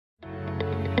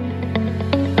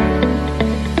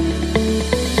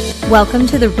Welcome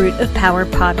to the Root of Power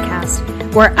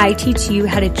podcast, where I teach you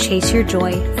how to chase your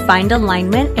joy, find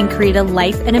alignment, and create a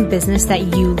life and a business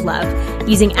that you love,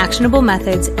 using actionable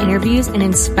methods, interviews, and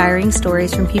inspiring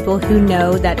stories from people who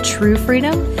know that true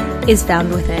freedom is found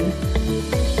within.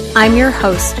 I'm your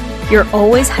host, your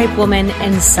always hype woman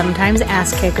and sometimes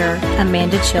ass kicker,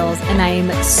 Amanda Chills, and I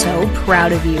am so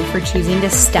proud of you for choosing to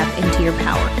step into your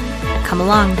power. Come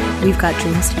along, we've got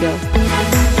dreams to build.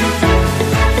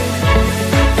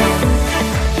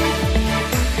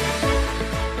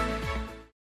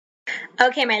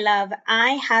 Okay, my love,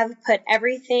 I have put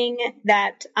everything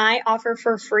that I offer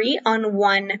for free on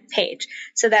one page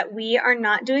so that we are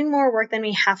not doing more work than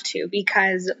we have to,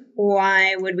 because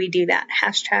why would we do that?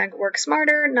 Hashtag work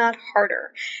smarter, not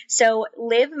harder. So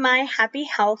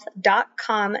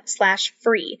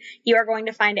livemyhappyhealth.com/free. You are going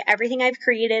to find everything I've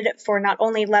created for not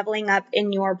only leveling up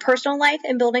in your personal life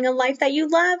and building a life that you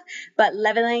love, but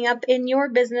leveling up in your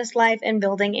business life and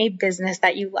building a business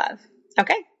that you love.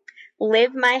 Okay?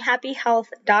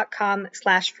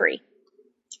 livemyhappyhealth.com/free.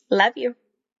 Love you.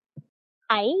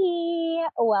 Hi,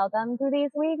 welcome to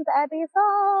this week's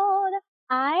episode.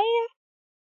 I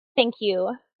thank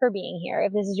you for being here.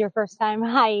 If this is your first time,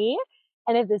 hi.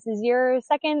 And if this is your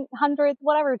second, 100th,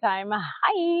 whatever time,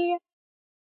 hi.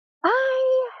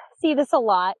 I see this a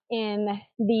lot in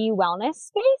the wellness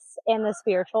space, in the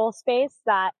spiritual space,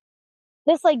 that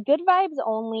this like good vibes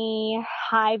only,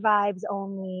 high vibes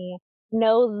only,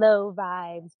 no low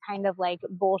vibes kind of like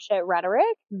bullshit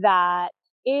rhetoric that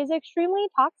is extremely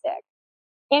toxic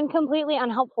and completely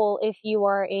unhelpful if you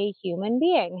are a human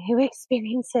being who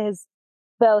experiences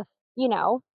both,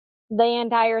 the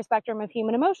entire spectrum of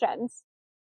human emotions.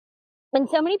 And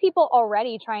so many people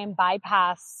already try and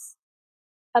bypass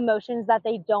emotions that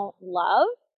they don't love,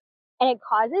 and it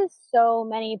causes so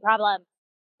many problems.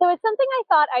 So it's something I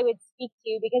thought I would speak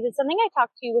to because it's something I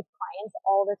talk to with clients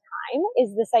all the time,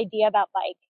 is this idea that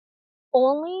like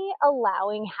only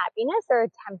allowing happiness or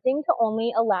attempting to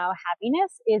only allow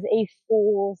happiness is a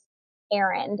fool's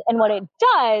errand. And what it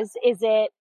does is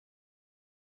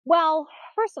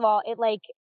first of all, it like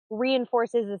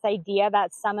reinforces this idea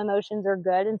that some emotions are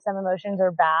good and some emotions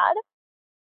are bad.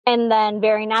 And then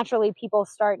very naturally, people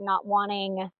start not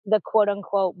wanting the quote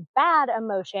unquote bad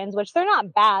emotions, which they're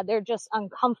not bad. They're just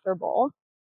uncomfortable.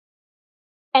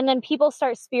 And then people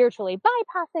start spiritually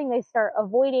bypassing. They start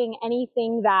avoiding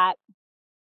anything that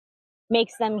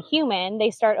makes them human. They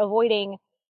start avoiding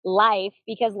life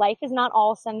because life is not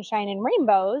all sunshine and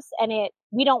rainbows, and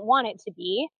we don't want it to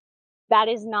be. That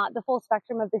is not the full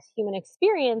spectrum of this human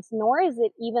experience, nor is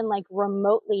it even like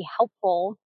remotely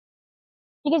helpful,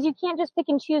 because you can't just pick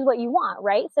and choose what you want,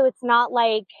 right? So it's not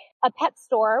like a pet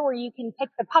store where you can pick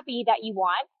the puppy that you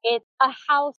want. It's a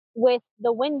house with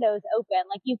the windows open.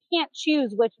 Like you can't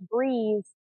choose which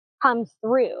breeze comes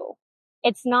through.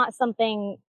 It's not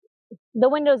something, the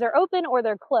windows are open or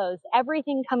they're closed.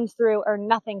 Everything comes through or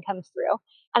nothing comes through.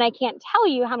 And I can't tell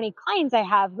you how many clients I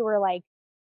have who are like,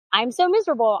 I'm so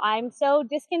miserable. I'm so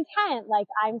discontent. Like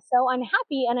I'm so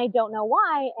unhappy and I don't know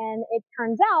why. And it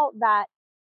turns out that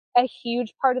a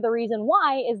huge part of the reason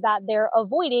why is that they're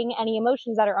avoiding any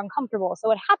emotions that are uncomfortable. So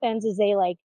what happens is they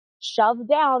like shove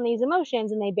down these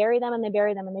emotions and they bury them and they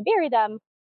bury them and they bury them.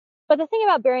 But the thing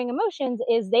about burying emotions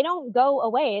is they don't go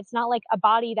away. It's not like a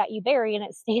body that you bury and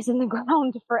it stays in the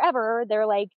ground forever. They're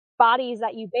like bodies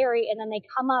that you bury and then they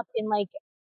come up in like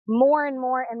more and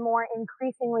more and more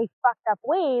increasingly fucked up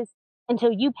ways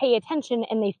until you pay attention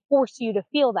and they force you to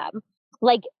feel them.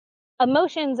 Like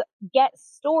emotions get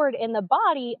stored in the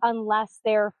body unless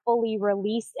they're fully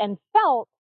released and felt.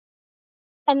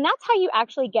 And that's how you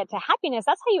actually get to happiness.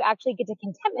 That's how you actually get to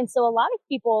contentment. So a lot of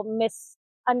people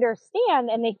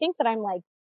misunderstand and they think that I'm like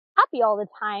happy all the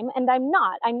time, and I'm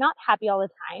not. I'm not happy all the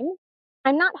time.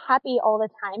 I'm not happy all the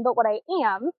time, but what I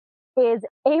am is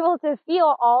able to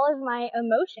feel all of my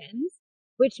emotions,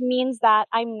 which means that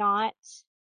I'm not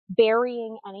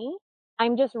burying any.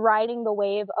 I'm just riding the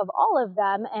wave of all of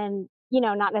them and,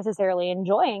 not necessarily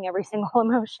enjoying every single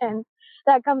emotion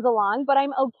that comes along, but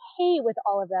I'm okay with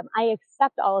all of them. I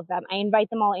accept all of them. I invite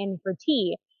them all in for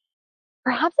tea.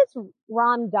 Perhaps it's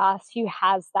Ram Dass who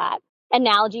has that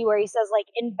analogy where he says, like,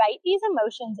 invite these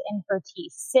emotions in for tea.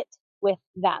 Sit with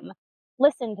them.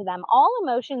 Listen to them. All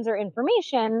emotions are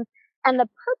information, and the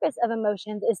purpose of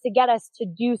emotions is to get us to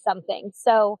do something.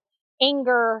 So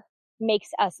anger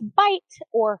makes us bite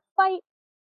or fight.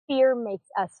 Fear makes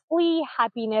us flee.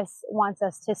 Happiness wants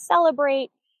us to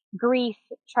celebrate. Grief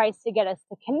tries to get us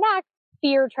to connect.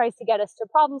 Fear tries to get us to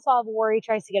problem solve. Worry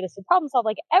tries to get us to problem solve.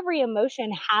 Like every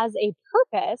emotion has a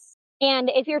purpose. And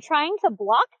if you're trying to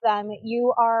block them,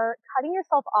 you are cutting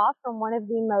yourself off from one of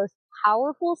the most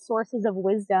powerful sources of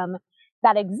wisdom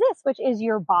that exists, which is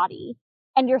your body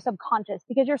and your subconscious,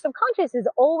 because your subconscious is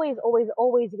always, always,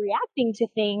 always reacting to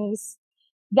things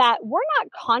that we're not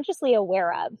consciously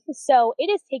aware of. So it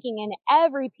is taking in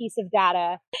every piece of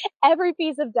data,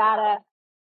 everything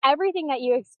that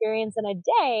you experience in a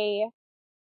day,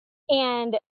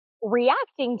 and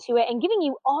reacting to it and giving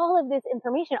you all of this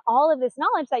information, all of this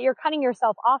knowledge that you're cutting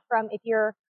yourself off from if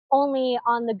you're only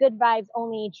on the good vibes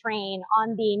only train,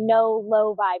 on the no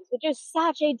low vibes, which is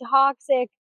such a toxic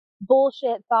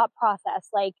bullshit thought process.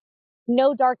 Like,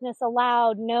 no darkness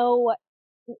allowed, no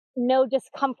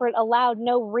discomfort allowed,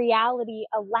 no reality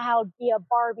allowed. Be a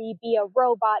Barbie, be a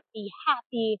robot, be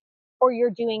happy, or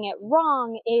you're doing it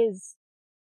wrong is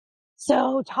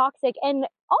so toxic and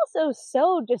also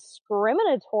so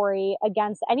discriminatory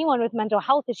against anyone with mental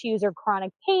health issues or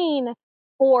chronic pain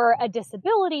or a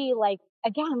disability. Like,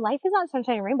 again, life is not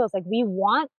sunshine and rainbows. Like, we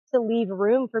want to leave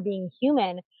room for being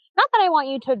human. Not that I want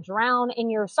you to drown in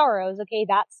your sorrows. Okay.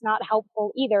 That's not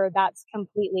helpful either. That's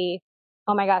completely,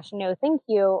 oh my gosh, no, thank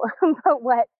you. But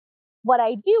what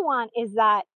I do want is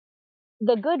that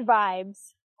the good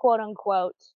vibes, quote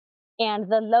unquote,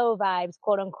 and the low vibes,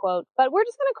 quote unquote, but we're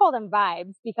just going to call them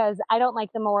vibes because I don't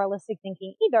like the moralistic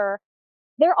thinking either.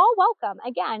 They're all welcome.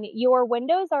 Again, your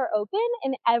windows are open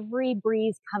and every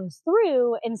breeze comes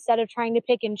through instead of trying to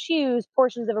pick and choose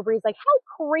portions of a breeze. Like,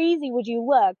 how crazy would you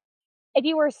look if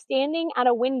you were standing at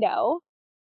a window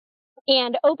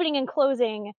and opening and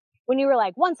closing when you were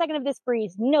like 1 second of this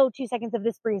breeze, no 2 seconds of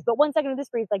this breeze, but 1 second of this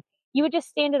breeze? Like, you would just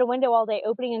stand at a window all day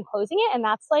opening and closing it. And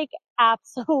that's like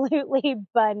absolutely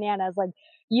bananas. Like,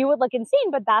 you would look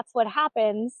insane, but that's what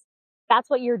happens. That's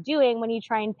what you're doing when you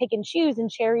try and pick and choose and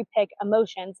cherry pick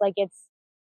emotions. Like, it's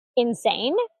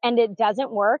insane and it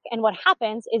doesn't work. And what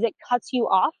happens is it cuts you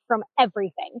off from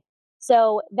everything.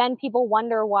 So then people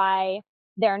wonder why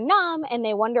they're numb and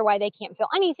they wonder why they can't feel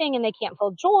anything and they can't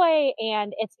feel joy.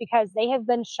 And it's because they have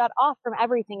been shut off from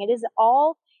everything. It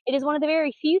is one of the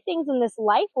very few things in this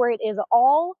life where it is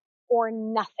all or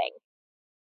nothing.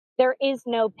 There is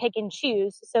no pick and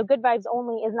choose. So good vibes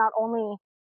only is not only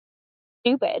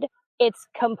stupid, it's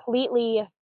completely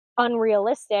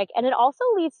unrealistic. And it also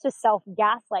leads to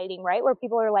self-gaslighting, right? Where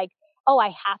people are like, oh, I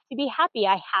have to be happy.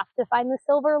 I have to find the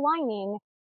silver lining.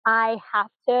 I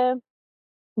have to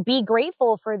be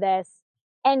grateful for this.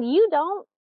 And you don't.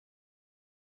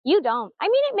 I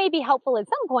mean, it may be helpful at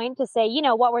some point to say,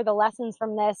 what were the lessons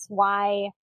from this?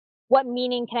 What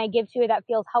meaning can I give to it that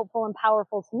feels helpful and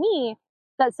powerful to me?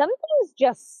 But some things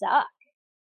just suck.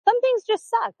 Some things just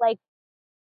suck. Like,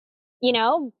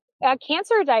 a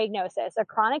cancer diagnosis, a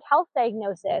chronic health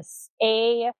diagnosis,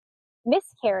 a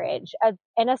miscarriage,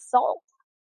 an assault.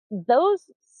 Those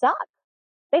suck.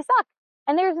 They suck.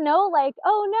 And there's no like,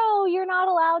 oh no, you're not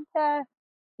allowed to,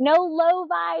 no low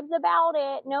vibes about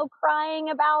it, no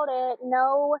crying about it,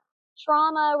 no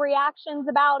trauma reactions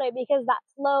about it because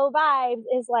that's low vibes.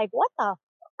 Is like, what the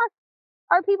fuck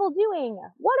are people doing?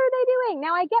 What are they doing?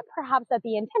 Now I get perhaps that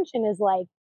the intention is like,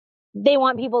 they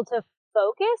want people to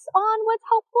focus on what's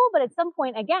helpful, but at some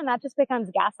point, again, that just becomes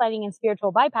gaslighting and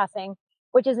spiritual bypassing,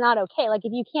 which is not okay. Like,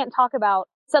 if you can't talk about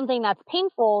something that's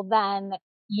painful, then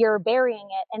you're burying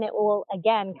it and it will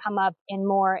again come up in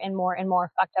more and more and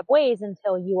more fucked up ways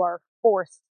until you are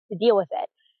forced to deal with it.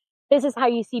 This is how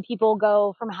you see people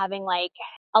go from having like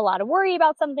a lot of worry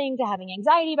about something to having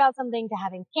anxiety about something to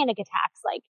having panic attacks.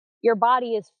 Like, your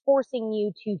body is forcing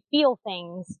you to feel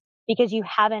things because you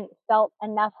haven't felt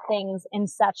enough things in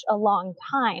such a long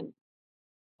time.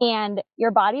 And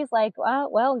your body's like,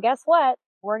 well, guess what?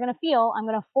 I'm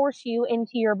going to force you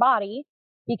into your body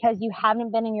because you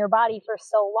haven't been in your body for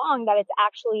so long that it's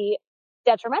actually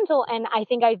detrimental. And I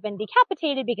think I've been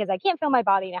decapitated because I can't feel my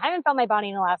body and I haven't felt my body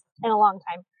in a long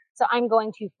time. So I'm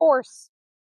going to force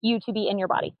you to be in your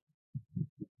body,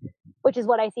 which is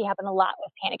what I see happen a lot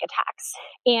with panic attacks.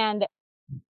 And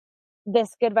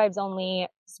this good vibes only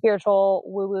spiritual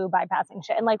woo-woo bypassing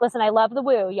shit. And like, listen, I love the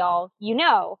woo, y'all.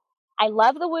 I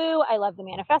love the woo. I love the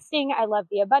manifesting. I love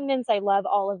the abundance. I love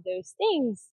all of those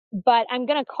things, but I'm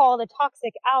going to call the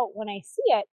toxic out when I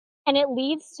see it. And it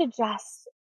leads to just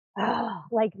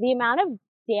like the amount of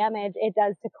damage it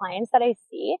does to clients that I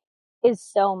see is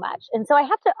so much. And so I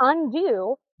have to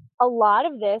undo a lot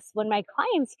of this when my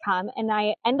clients come, and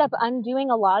I end up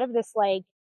undoing a lot of this, like,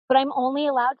 but I'm only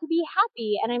allowed to be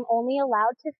happy and I'm only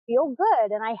allowed to feel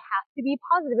good and I have to be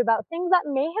positive about things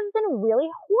that may have been really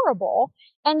horrible.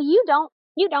 And you don't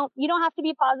have to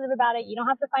be positive about it. You don't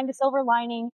have to find a silver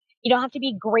lining. You don't have to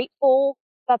be grateful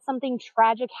that something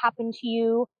tragic happened to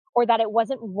you or that it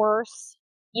wasn't worse.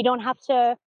 You don't have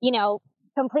to,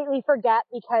 completely forget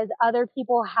because other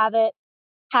people have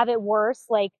it worse.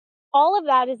 Like all of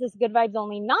that is this good vibes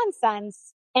only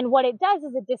nonsense. And what it does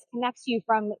is it disconnects you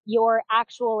from your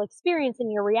actual experience in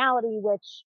your reality,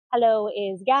 which, hello,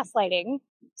 is gaslighting.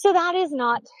 So that is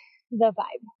not the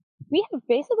vibe. We have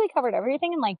basically covered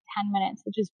everything in like 10 minutes,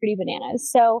 which is pretty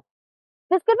bananas. So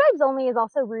this good vibes only is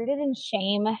also rooted in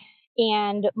shame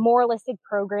and moralistic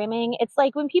programming. It's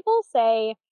like when people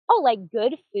say, oh, like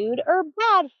good food or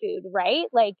bad food, right?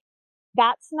 Like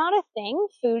that's not a thing.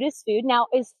 Food is food. Now,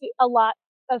 is a lot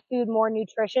of food more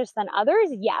nutritious than others?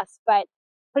 Yes, but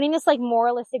putting this like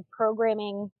moralistic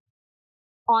programming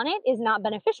on it is not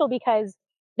beneficial, because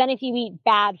then if you eat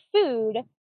bad food,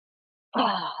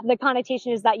 the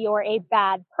connotation is that you're a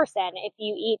bad person. If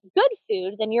you eat good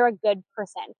food, then you're a good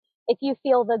person. If you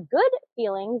feel the good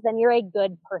feelings, then you're a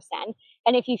good person.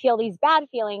 And if you feel these bad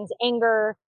feelings,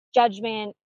 anger,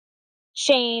 judgment,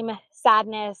 shame,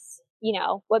 sadness,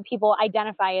 what people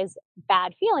identify as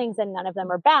bad feelings, and none of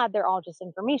them are bad, they're all just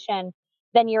information,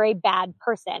 then you're a bad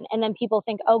person. And then people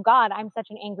think, oh God, I'm such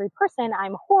an angry person,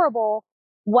 I'm horrible,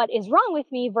 what is wrong with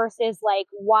me? Versus like,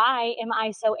 why am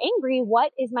I so angry?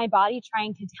 What is my body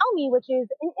trying to tell me? Which is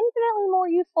an infinitely more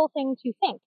useful thing to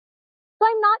think. So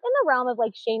I'm not in the realm of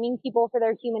like shaming people for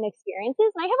their human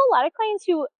experiences. And I have a lot of clients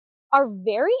who are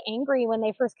very angry when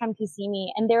they first come to see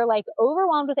me, and they're like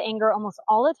overwhelmed with anger almost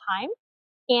all the time.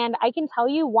 And I can tell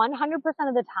you 100%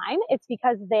 of the time, it's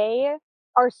because they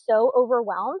are so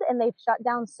overwhelmed and they've shut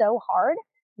down so hard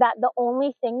that the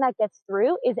only thing that gets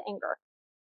through is anger.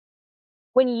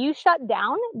 When you shut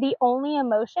down, the only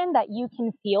emotion that you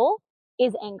can feel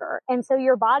is anger. And so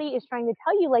your body is trying to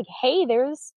tell you like, hey,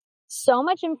 there's so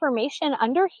much information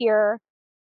under here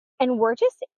and we're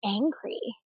just angry.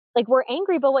 Like we're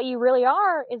angry, but what you really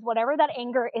are is whatever that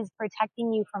anger is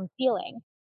protecting you from feeling.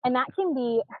 And that can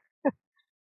be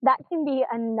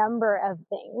a number of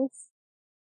things.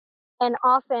 And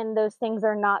often those things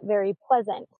are not very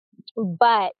pleasant.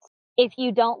 But if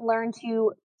you don't learn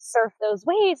to surf those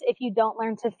waves, if you don't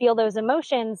learn to feel those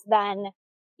emotions, then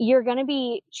you're going to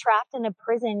be trapped in a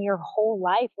prison your whole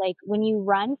life. Like when you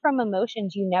run from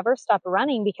emotions, you never stop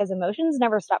running because emotions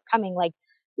never stop coming. Like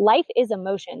life is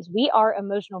emotions. We are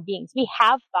emotional beings. We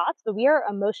have thoughts, but we are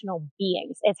emotional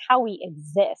beings. It's how we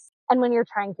exist. And when you're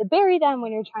trying to bury them,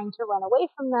 when you're trying to run away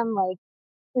from them, like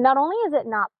not only is it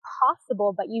not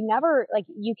possible, but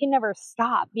you can never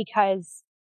stop, because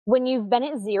when you've been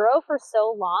at zero for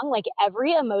so long, like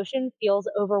every emotion feels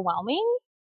overwhelming.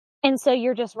 And so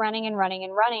you're just running and running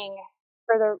and running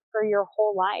for your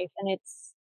whole life. And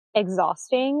it's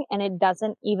exhausting and it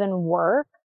doesn't even work.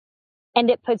 And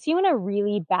it puts you in a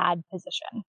really bad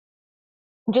position.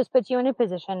 It just puts you in a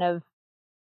position of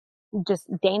just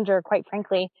danger, quite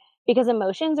frankly, because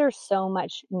emotions are so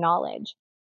much knowledge.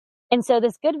 And so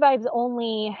this good vibes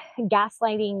only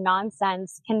gaslighting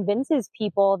nonsense convinces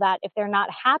people that if they're not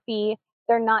happy,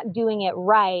 they're not doing it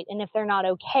right. And if they're not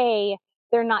okay,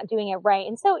 they're not doing it right.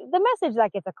 And so the message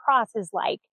that gets across is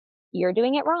like, you're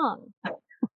doing it wrong.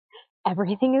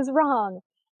 Everything is wrong.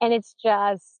 And it's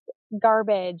just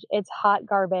garbage. It's hot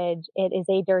garbage. It is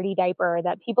a dirty diaper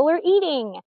that people are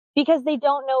eating because they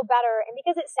don't know better. And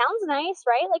because it sounds nice,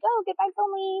 right? Like, oh, good vibes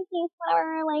only, peace,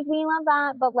 whatever. Like, we love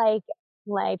that. But like,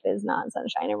 life is not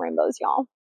sunshine and rainbows, y'all.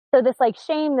 So this like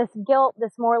shame, this guilt,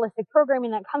 this moralistic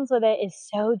programming that comes with it is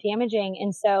so damaging.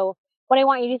 And so what I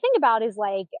want you to think about is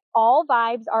like, all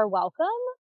vibes are welcome.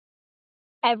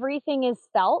 Everything is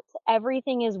felt.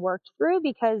 Everything is worked through,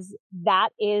 because that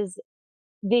is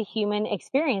the human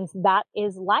experience. That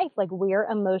is life. Like we're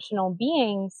emotional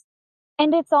beings,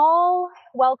 and it's all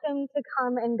welcome to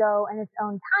come and go in its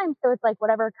own time. So it's like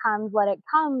whatever comes, let it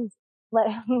come.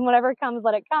 Whatever comes,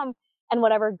 let it come. And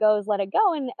whatever goes, let it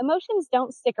go. And emotions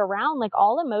don't stick around. Like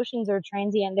all emotions are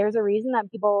transient. There's a reason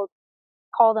that people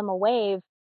call them a wave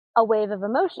of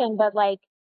emotion, but like,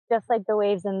 just like the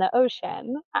waves in the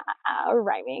ocean,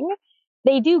 rhyming,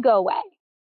 they do go away.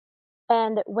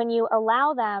 And when you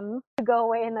allow them to go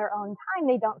away in their own time,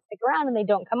 they don't stick around and they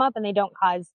don't come up and they don't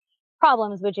cause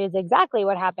problems, which is exactly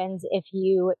what happens if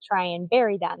you try and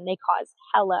bury them. They cause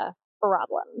hella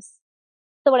problems.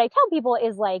 So what I tell people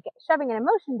is like, shoving an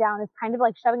emotion down is kind of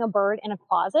like shoving a bird in a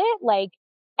closet. Like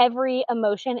every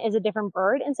emotion is a different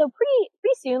bird. And so pretty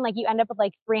soon, like you end up with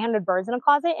like 300 birds in a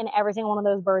closet, and every single one of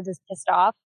those birds is pissed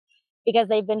off because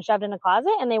they've been shoved in a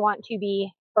closet and they want to be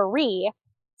free.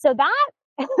 So that,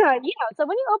 so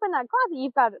when you open that closet,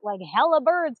 you've got like hella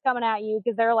birds coming at you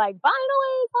because they're like,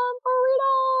 finally some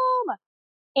freedom.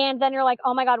 And then you're like,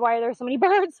 oh my God, why are there so many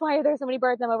birds? Why are there so many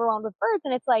birds? I'm overwhelmed with birds.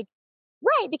 And it's like,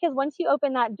 Right, because once you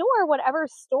open that door,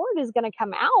 whatever's stored is going to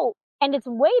come out. And it's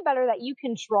way better that you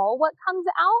control what comes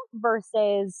out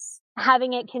versus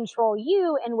having it control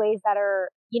you in ways that are,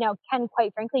 can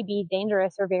quite frankly be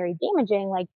dangerous or very damaging.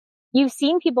 Like, you've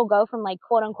seen people go from like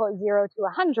quote unquote 0 to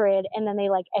 100 and then they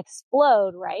like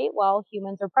explode, right? Well,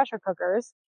 humans are pressure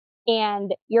cookers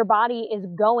and your body is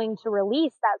going to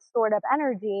release that stored up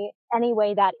energy any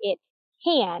way that it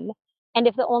can. And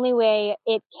if the only way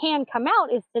it can come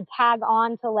out is to tag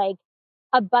on to like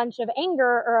a bunch of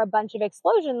anger or a bunch of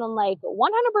explosion, then like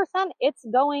 100% it's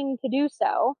going to do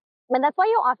so. And that's why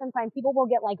you'll often find people will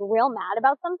get like real mad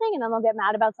about something and then they'll get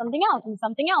mad about something else and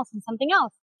something else and something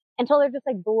else until they're just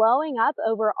like blowing up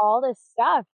over all this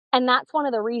stuff. And that's one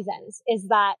of the reasons is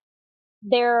that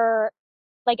they're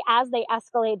like, as they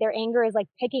escalate, their anger is like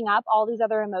picking up all these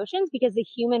other emotions because the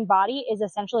human body is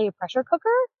essentially a pressure cooker.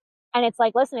 And it's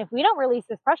like, listen, if we don't release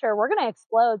this pressure, we're going to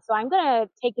explode. So I'm going to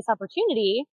take this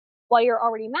opportunity while you're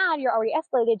already mad, you're already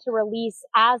escalated, to release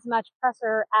as much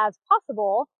pressure as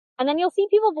possible. And then you'll see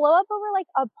people blow up over like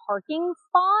a parking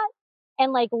spot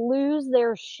and like lose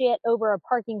their shit over a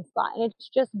parking spot. And it's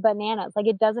just bananas. Like,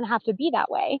 it doesn't have to be that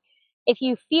way. If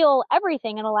you feel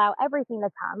everything and allow everything to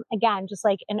come, again, just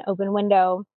like an open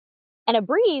window and a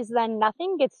breeze, then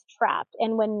nothing gets trapped.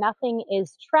 And when nothing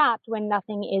is trapped, when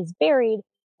nothing is buried,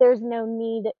 there's no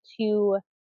need to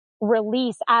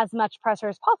release as much pressure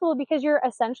as possible because you're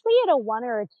essentially at a 1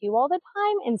 or a 2 all the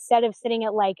time instead of sitting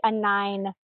at like a 9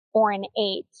 or an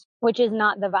 8, which is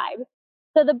not the vibe.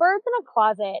 So the birds in a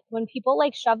closet, when people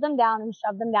like shove them down and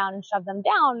shove them down and shove them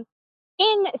down,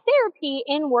 in therapy,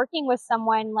 in working with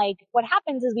someone, like what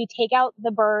happens is we take out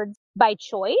the birds by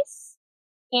choice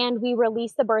and we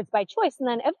release the birds by choice. And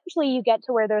then eventually you get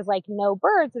to where there's like no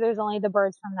birds, or there's only the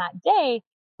birds from that day,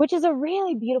 which is a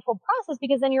really beautiful process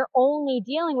because then you're only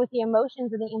dealing with the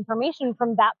emotions and the information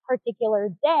from that particular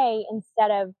day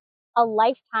instead of a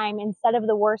lifetime, instead of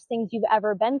the worst things you've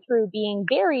ever been through being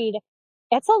buried.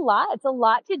 It's a lot. It's a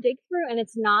lot to dig through, and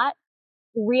it's not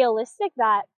realistic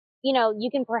that, you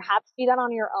can perhaps do that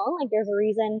on your own. Like, there's a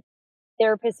reason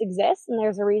therapists exist and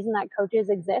there's a reason that coaches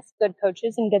exist, good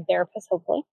coaches and good therapists,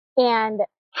 hopefully. And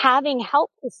having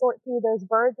help to sort through those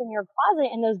birds in your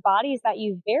closet and those bodies that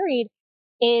you've buried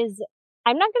is,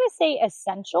 I'm not going to say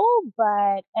essential,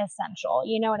 but essential.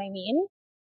 You know what I mean?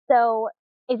 So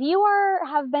if you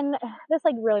have been, this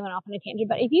like really went off on a tangent,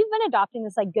 but if you've been adopting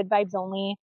this like good vibes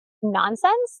only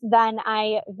nonsense, then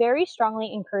I very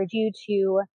strongly encourage you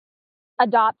to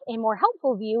adopt a more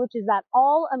helpful view, which is that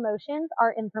all emotions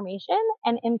are information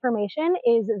and information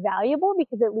is valuable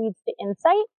because it leads to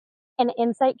insight, and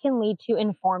insight can lead to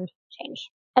informed change.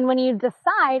 And when you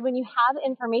decide, when you have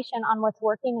information on what's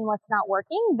working and what's not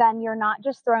working, then you're not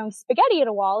just throwing spaghetti at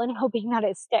a wall and hoping that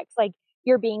it sticks. Like,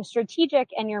 you're being strategic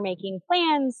and you're making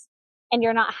plans and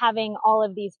you're not having all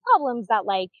of these problems that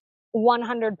like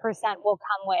 100% will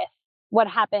come with what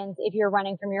happens if you're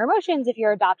running from your emotions, if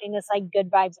you're adopting this like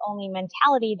good vibes only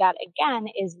mentality that again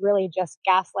is really just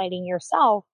gaslighting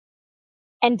yourself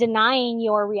and denying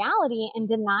your reality and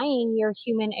denying your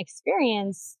human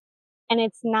experience. And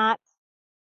it's not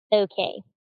okay.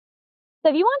 So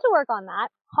if you want to work on that,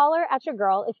 holler at your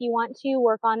girl. If you want to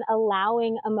work on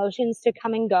allowing emotions to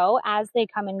come and go as they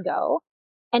come and go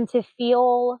and to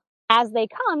feel as they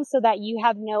come so that you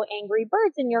have no angry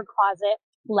birds in your closet,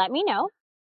 let me know.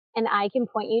 And I can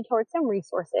point you towards some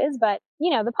resources. But, the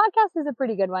podcast is a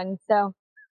pretty good one. So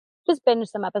just binge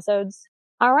some episodes.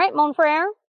 All right, mon frere,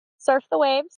 surf the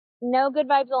waves. No good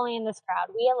vibes only in this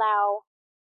crowd. We allow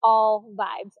all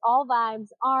vibes. All vibes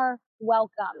are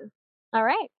welcome. All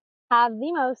right. Have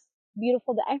the most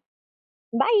beautiful day.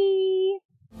 Bye.